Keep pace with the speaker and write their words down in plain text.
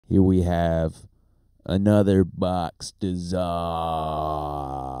Here we have another box design.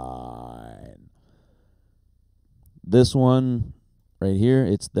 This one right here,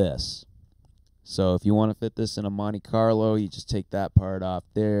 it's this. So if you want to fit this in a Monte Carlo, you just take that part off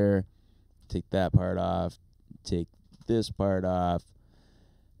there, take that part off, take this part off,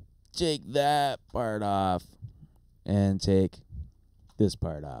 take that part off, and take this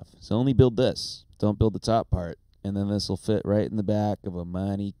part off. So only build this. Don't build the top part. And then this will fit right in the back of a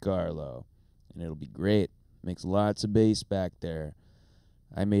Monte Carlo. And it'll be great. Makes lots of bass back there.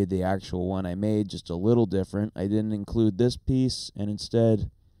 I made the actual one I made just a little different. I didn't include this piece, and instead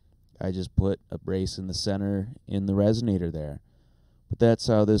I just put a brace in the center in the resonator there. But that's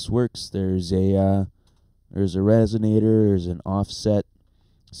how this works. There's a resonator, there's an offset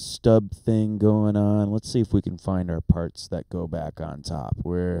stub thing going on. Let's see if we can find our parts that go back on top.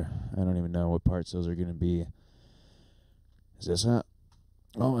 Where I don't even know what parts those are going to be. Is this it?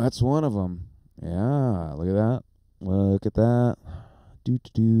 Oh, that's one of them. Yeah, look at that. Look at that.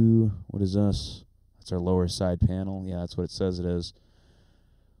 What is this? That's our lower side panel. Yeah, that's what it says it is.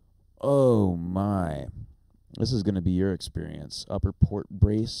 Oh my. This is going to be your experience. Upper port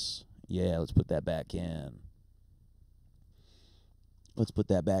brace. Yeah, let's put that back in. Let's put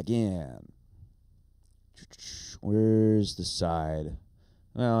that back in. Where's the side?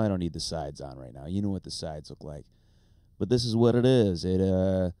 Well, I don't need the sides on right now. You know what the sides look like. But this is what it is.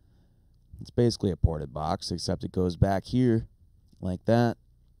 It's basically a ported box, except it goes back here like that.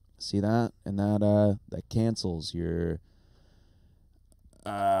 See that? And that cancels your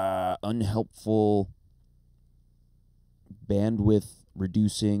unhelpful bandwidth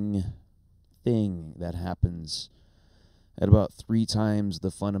reducing thing that happens at about 3 times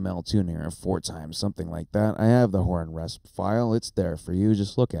the fundamental tuning, or 4 times, something like that. I have the horn resp file. It's there for you.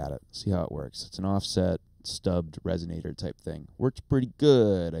 Just look at it. See how it works. It's an offset stubbed resonator type thing. Works pretty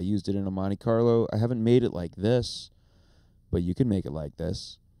good. I used it in a Monte Carlo. I haven't made it like this, but you can make it like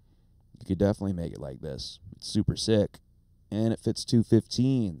this. You could definitely make it like this. It's super sick, and it fits 2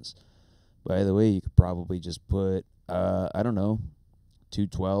 15s. By the way, you could probably just put, I don't know, 2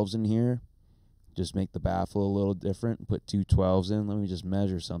 12s in here. Just make the baffle a little different and put 2 12s in. Let me just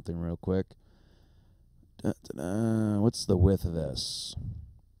measure something real quick. What's the width of this?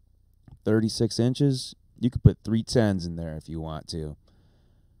 36 inches? You could put 3 10s in there if you want to.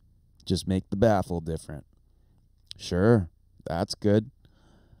 Just make the baffle different. Sure, that's good.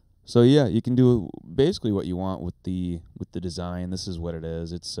 So yeah, you can do basically what you want with the design. This is what it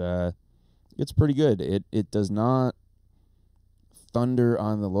is. It's pretty good. It does not thunder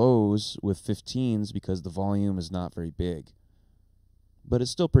on the lows with 15s because the volume is not very big. But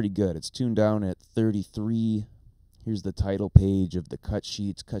it's still pretty good. It's tuned down at 33. Here's the title page of the cut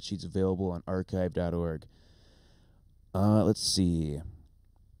sheets. Cut sheets available on archive.org. Let's see.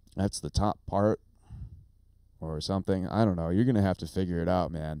 That's the top part or something. I don't know. You're going to have to figure it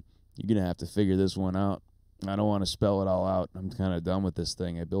out, man. You're going to have to figure this one out. I don't want to spell it all out. I'm kind of done with this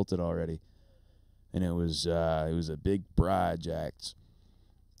thing. I built it already. And it was a big project.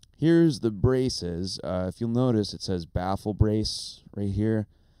 Here's the braces. If you'll notice, it says baffle brace right here.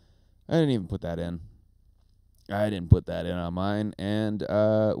 I didn't even put that in. I didn't put that in on mine. And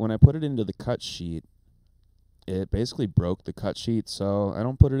when I put it into the cut sheet, it basically broke the cut sheet, so I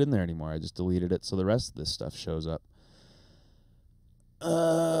don't put it in there anymore. I just deleted it, so the rest of this stuff shows up.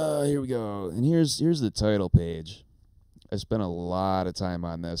 Here we go. And here's the title page. I spent a lot of time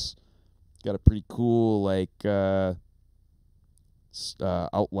on this. Got a pretty cool, like,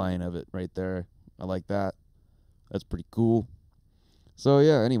 outline of it right there. I like that. That's pretty cool. So,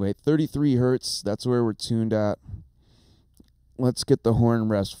 yeah, anyway, 33 hertz. That's where we're tuned at. Let's get the horn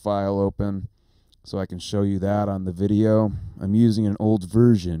rest file open so I can show you that on the video. I'm using an old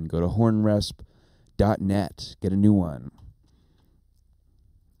version. Go to hornresp.net. Get a new one.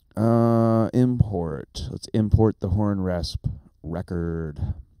 Import. Let's import the horn resp record.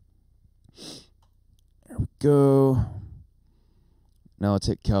 There we go. Now let's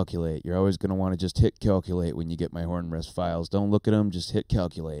hit calculate. You're always going to want to just hit calculate when you get my horn rest files. Don't look at them, just hit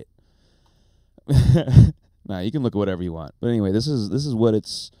calculate. Nah, you can look at whatever you want. But anyway, this is what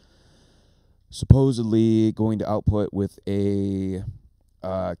it's supposedly going to output with a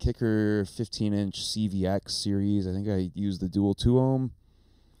Kicker 15-inch CVX series. I think I used the dual 2-ohm.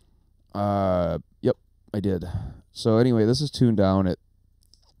 Yep, I did. So anyway, this is tuned down at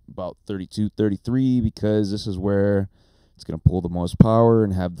about 32, 33 because this is where it's going to pull the most power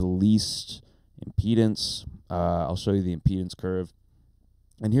and have the least impedance. I'll show you the impedance curve.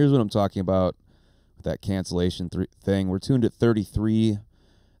 And here's what I'm talking about with that cancellation thing. We're tuned at 33.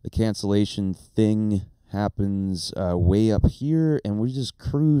 The cancellation thing happens way up here, and we just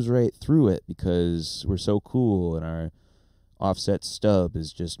cruise right through it because we're so cool, and our offset stub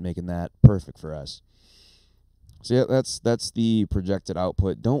is just making that perfect for us. So yeah, that's the projected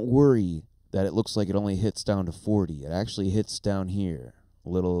output. Don't worry that it looks like it only hits down to 40. It actually hits down here, a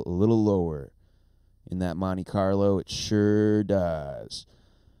little lower. In that Monte Carlo, it sure does.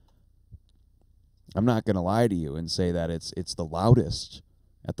 I'm not gonna lie to you and say that it's the loudest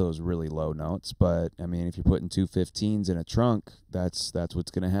at those really low notes, but I mean, if you're putting 215s in a trunk, that's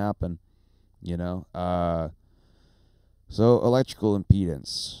what's gonna happen, you know. So electrical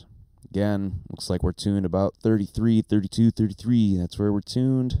impedance, again, looks like we're tuned about 33, 32, 33. That's where we're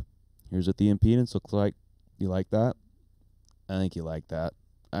tuned. Here's what the impedance looks like. You like that? I think you like that.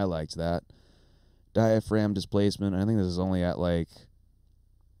 I liked that. Diaphragm displacement, I think this is only at like,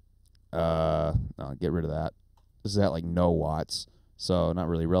 no, get rid of that. This is at like no watts, so not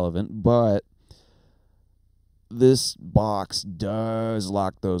really relevant, but this box does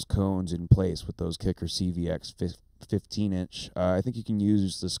lock those cones in place with those Kicker CVX 15-inch. I think you can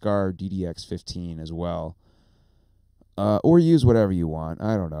use the Skar DDX 15 as well, or use whatever you want.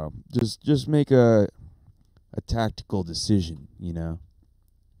 I don't know. Just make a tactical decision, you know.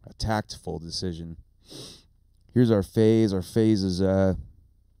 A tactful decision. Here's our phase. Our phase is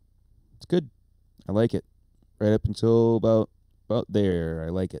it's good. I like it. Right up until about there, I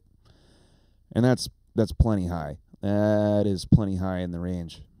like it. And that's plenty high. That is plenty high in the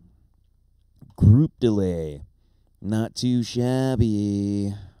range. Group delay. Not too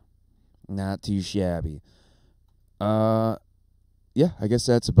shabby. Not too shabby. Yeah, I guess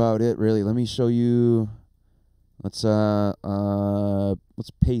that's about it really. Let me show you. Let's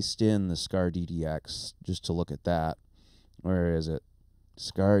paste in the Skar DDX just to look at that. Where is it?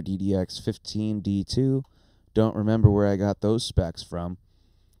 Skar DDX 15D2. Don't remember where I got those specs from.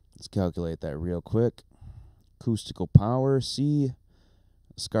 Let's calculate that real quick. Acoustical power, C.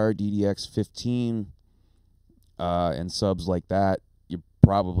 Skar DDX 15. And subs like that, you're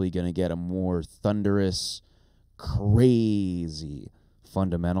probably going to get a more thunderous, crazy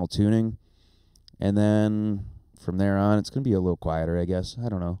fundamental tuning. And then from there on, it's going to be a little quieter, I guess. I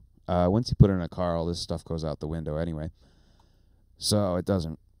don't know. Once you put it in a car, all this stuff goes out the window anyway. So it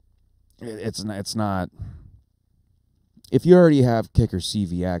doesn't. It's not. If you already have Kicker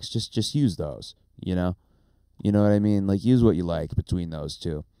CVX, just use those. You know what I mean. Like, use what you like between those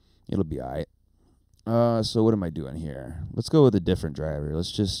two. It'll be alright. So what am I doing here? Let's go with a different driver.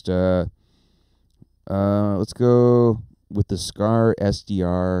 Let's just let's go with the Skar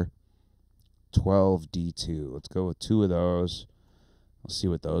SDR 12D2. Let's go with 2 of those. Let's see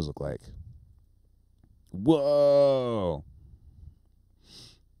what those look like. Whoa!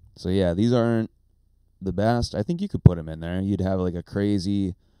 So yeah, these aren't the best. I think you could put them in there. You'd have like a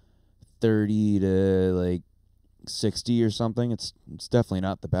crazy 30 to like 60 or something. It's definitely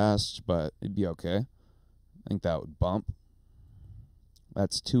not the best, but it'd be okay. I think that would bump.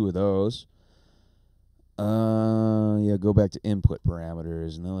 That's 2 of those. Yeah, go back to input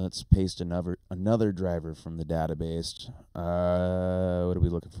parameters, and then let's paste another driver from the database. What are we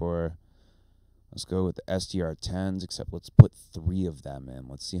looking for? Let's go with the SDR10s, except let's put 3 of them in.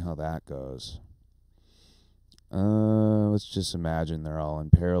 Let's see how that goes. Let's just imagine they're all in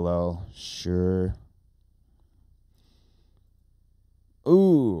parallel. Sure.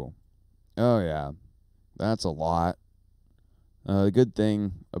 Ooh. Oh, yeah. That's a lot. The good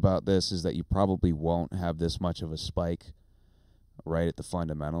thing about this is that you probably won't have this much of a spike right at the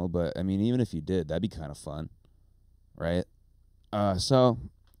fundamental, but I mean, even if you did, that'd be kind of fun, right? So,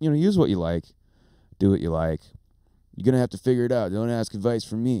 use what you like, do what you like. You're going to have to figure it out. Don't ask advice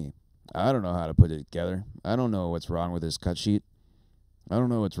from me. I don't know how to put it together. I don't know what's wrong with this cut sheet. I don't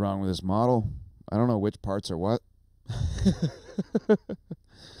know what's wrong with this model. I don't know which parts are what.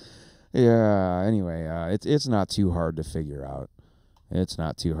 Yeah, anyway, it's not too hard to figure out. It's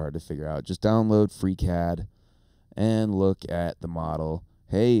not too hard to figure out. Just download FreeCAD and look at the model.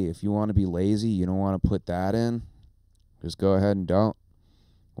 Hey, if you want to be lazy, you don't want to put that in, just go ahead and don't.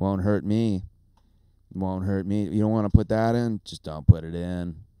 Won't hurt me. Won't hurt me. You don't want to put that in, just don't put it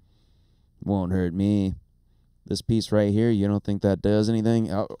in. Won't hurt me. This piece right here, you don't think that does anything?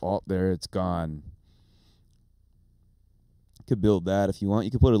 Oh, there, it's gone. Could build that if you want.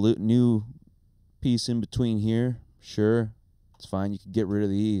 You could put a new piece in between here. Sure, it's fine. You could get rid of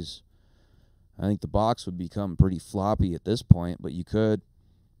these. I think the box would become pretty floppy at this point, but you could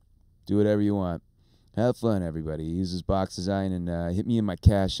do whatever you want. Have fun, everybody. Use this box design and hit me in my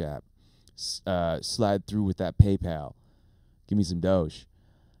Cashapp. Slide through with that PayPal. Give me some Doge.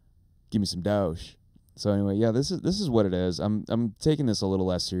 Give me some Doge. So anyway, yeah, this is what it is. I'm taking this a little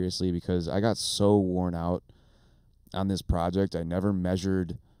less seriously because I got so worn out on this project. I never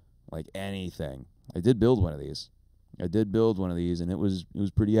measured like anything. I did build one of these. And it was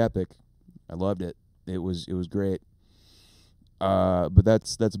pretty epic. I loved it. It was great. But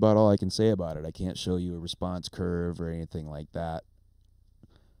that's about all I can say about it. I can't show you a response curve or anything like that.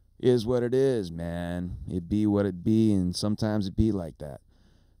 It is what it is, man. It be what it be, and sometimes it be like that.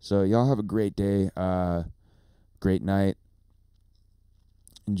 So y'all have a great day, great night.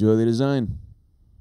 Enjoy the design.